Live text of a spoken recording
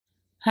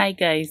Hi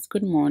guys,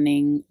 good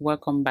morning.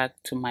 Welcome back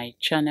to my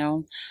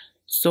channel.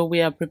 So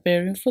we are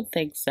preparing for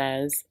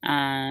Texas,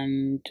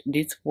 and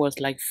this was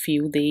like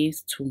few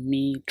days to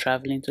me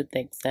traveling to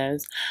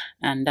Texas,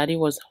 and daddy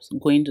was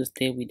going to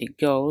stay with the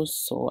girls,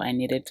 so I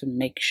needed to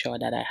make sure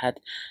that I had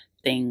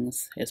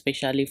things,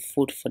 especially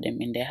food for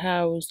them in the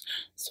house.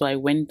 So I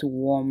went to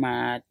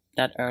Walmart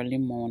that early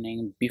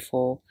morning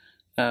before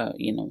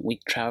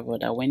we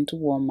traveled. I went to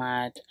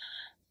Walmart,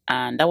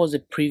 and that was the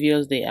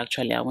previous day.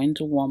 Actually, I went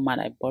to Walmart,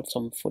 I bought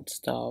some food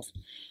stuff,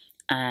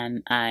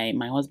 and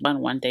my husband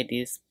wanted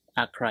this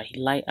akra. He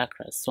liked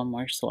akra so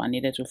much, so I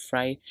needed to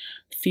fry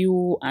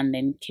few and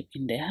then keep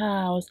in the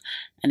house.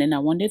 And then I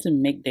wanted to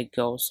make the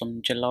girls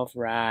some jollof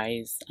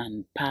rice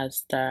and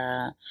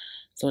pasta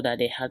so that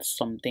they had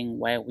something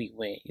while we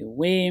were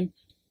away.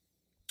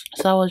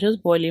 So I was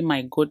just boiling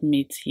my goat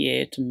meat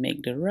here to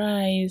make the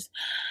rice,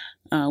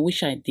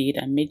 which I did.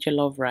 I made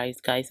jollof rice,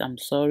 guys. I'm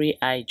sorry,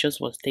 I just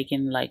was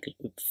taking like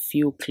a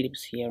few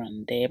clips here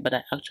and there, but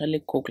I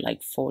actually cooked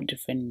like 4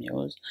 different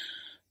meals.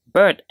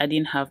 But I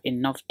didn't have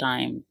enough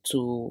time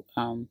to,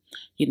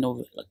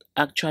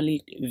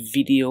 actually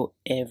video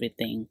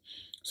everything.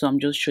 So I'm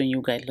just showing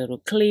you guys little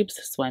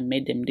clips. So I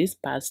made them this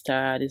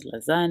pasta, this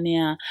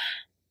lasagna,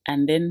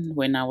 and then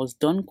when I was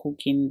done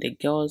cooking, the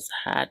girls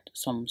had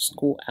some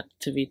school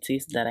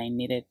activities that I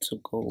needed to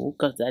go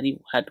because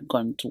daddy had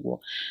gone to work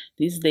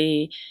this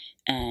day,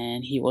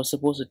 and he was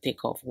supposed to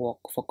take off work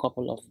for a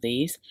couple of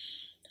days.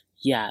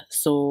 Yeah,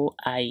 so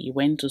I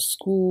went to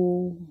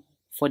school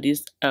for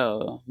this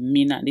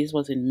Mina. This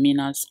was in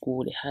Mina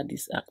school. They had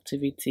this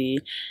activity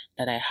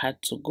that I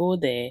had to go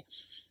there.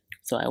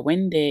 So I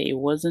went there. It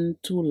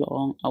wasn't too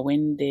long. I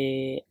went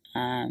there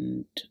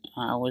and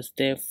I was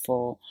there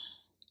for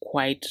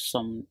quite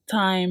some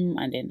time,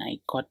 and then I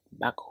got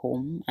back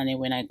home. And then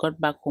when I got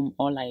back home,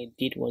 all I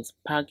did was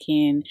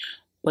packing,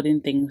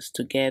 putting things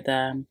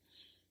together,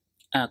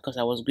 because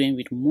I was going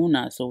with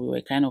Muna, so we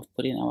were kind of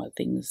putting our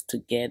things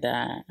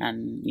together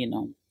and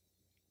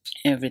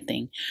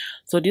everything.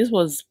 So this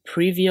was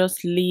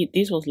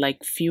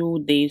like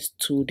few days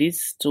to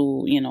this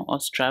to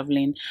us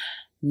traveling.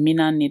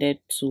 Mina needed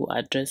to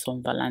address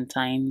some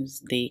Valentine's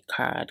Day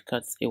card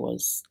because it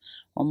was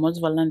almost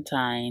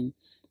Valentine,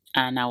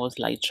 and I was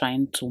like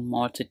trying to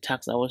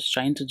multitask. I was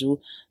trying to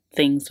do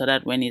things so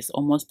that when it's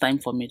almost time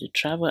for me to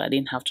travel, I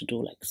didn't have to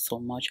do like so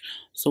much.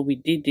 So we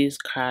did this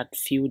card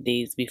few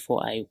days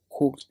before I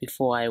cooked,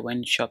 before I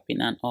went shopping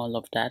and all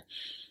of that.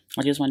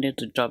 I just wanted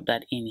to drop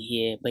that in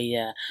here. But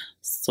yeah,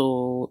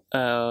 so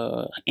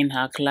in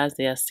her class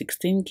there are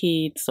 16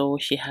 kids, so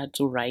she had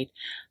to write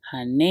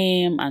her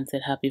name and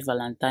said happy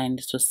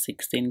Valentine's to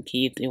 16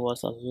 kids. It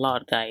was a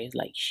lot, guys.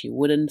 Like, she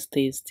wouldn't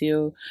stay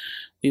still.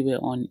 We were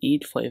on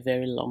it for a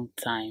very long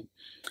time.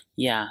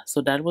 Yeah, so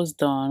that was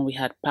done. We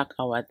had packed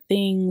our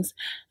things,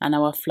 and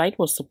our flight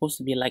was supposed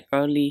to be like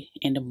early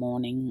in the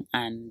morning,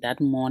 and that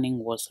morning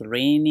was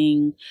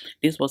raining.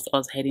 This was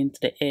us heading to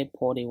the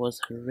airport. It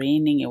was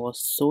raining. It was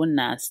so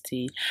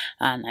nasty,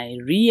 and I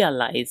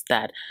realized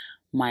that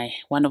my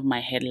one of my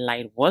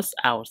headlight was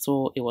out,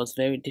 so it was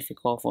very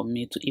difficult for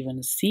me to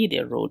even see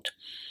the road.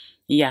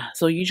 Yeah,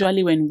 so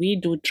usually when we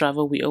do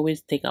travel, we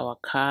always take our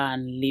car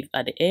and leave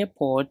at the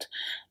airport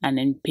and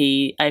then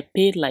pay. I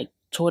paid like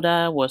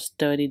total was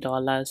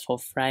 $30 for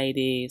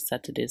Friday,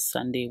 Saturday,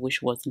 Sunday,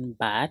 which wasn't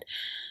bad.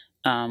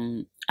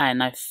 And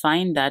I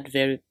find that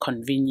very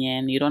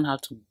convenient. You don't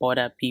have to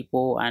bother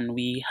people, and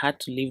we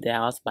had to leave the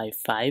house by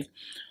 5.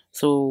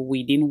 So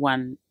we didn't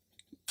want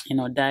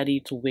daddy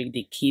to wake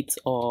the kids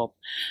up.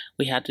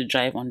 We had to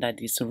drive under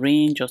this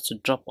rain just to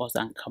drop us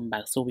and come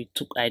back. So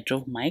I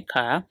drove my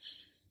car,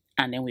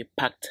 and then we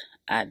parked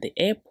at the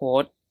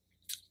airport.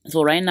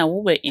 So right now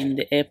we were in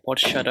the airport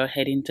shuttle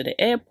heading to the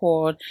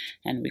airport,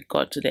 and we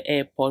got to the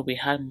airport. We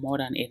had more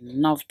than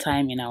enough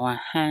time in our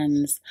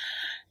hands,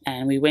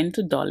 and we went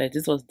to Dulles.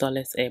 This was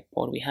Dulles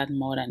Airport. We had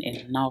more than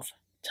enough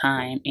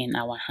time in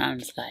our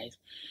hands, guys.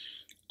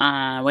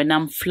 When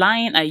I'm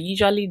flying, I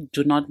usually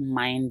do not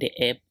mind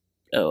the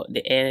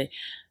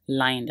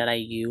airline that I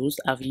use.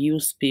 I've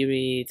used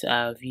Spirit,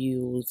 I've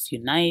used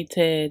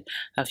United,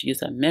 I've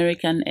used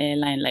American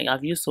Airline. Like,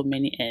 I've used so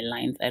many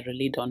airlines. I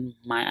really don't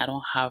mind. I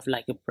don't have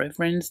like a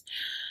preference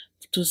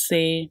to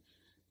say.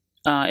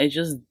 It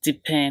just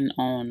depend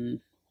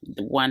on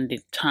the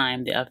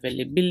time, the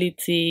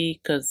availability,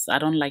 because I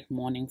don't like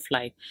morning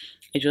flight.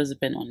 It just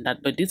depend on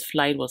that. But this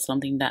flight was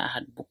something that I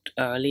had booked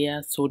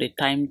earlier, so the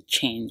time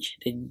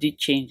changed. They did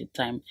change the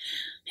time,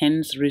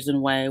 hence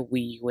reason why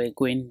we were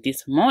going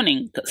this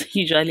morning, because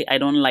usually I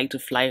don't like to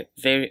fly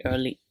very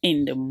early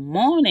in the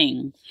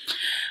morning.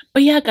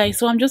 But yeah, guys,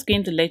 so I'm just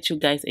going to let you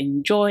guys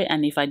enjoy.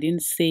 And if I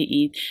didn't say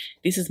it,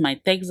 this is my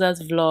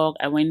Texas vlog.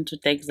 I went to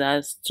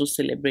Texas to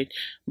celebrate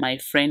my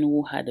friend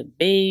who had a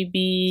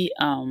baby.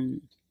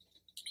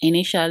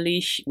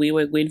 Initially we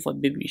were going for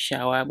baby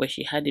shower, but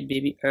she had a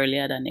baby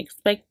earlier than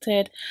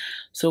expected,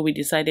 so they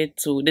decided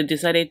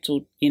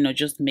to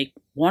just make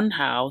one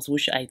house,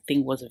 which I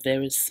think was a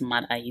very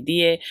smart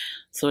idea.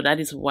 So that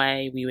is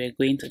why we were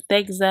going to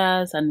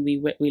Texas, and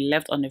we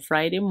left on a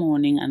Friday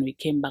morning and we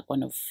came back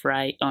on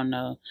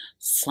a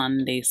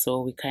Sunday.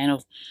 So we kind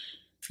of,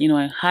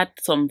 I had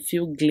some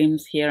few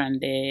glimpses here and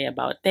there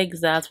about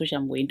Texas, which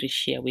I'm going to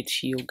share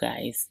with you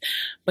guys.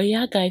 But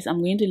yeah, guys, I'm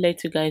going to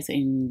let you guys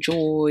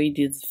enjoy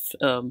this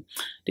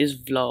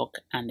vlog,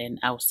 and then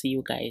I'll see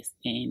you guys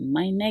in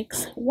my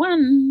next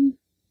one.